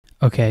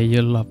Okay,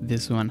 you'll love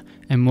this one.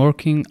 I'm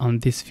working on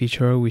this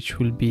feature which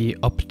will be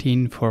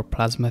opt-in for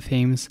Plasma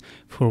themes,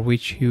 for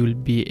which you will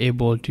be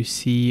able to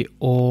see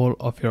all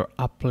of your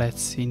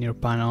applets in your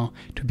panel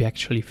to be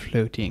actually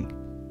floating.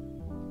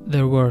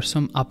 There were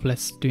some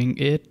applets doing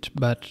it,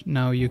 but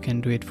now you can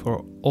do it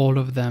for all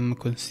of them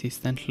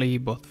consistently,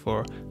 both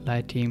for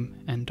light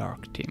theme and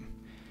dark theme.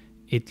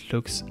 It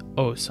looks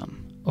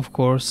awesome. Of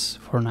course,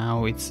 for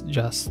now it's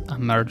just a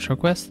merge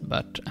request,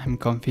 but I'm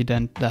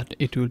confident that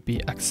it will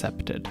be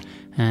accepted.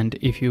 And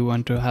if you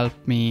want to help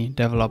me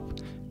develop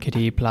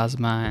KDE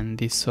Plasma and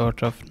these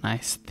sort of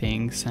nice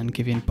things and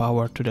giving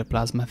power to the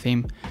Plasma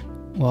theme,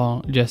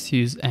 well, just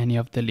use any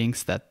of the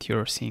links that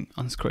you're seeing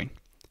on screen.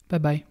 Bye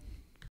bye.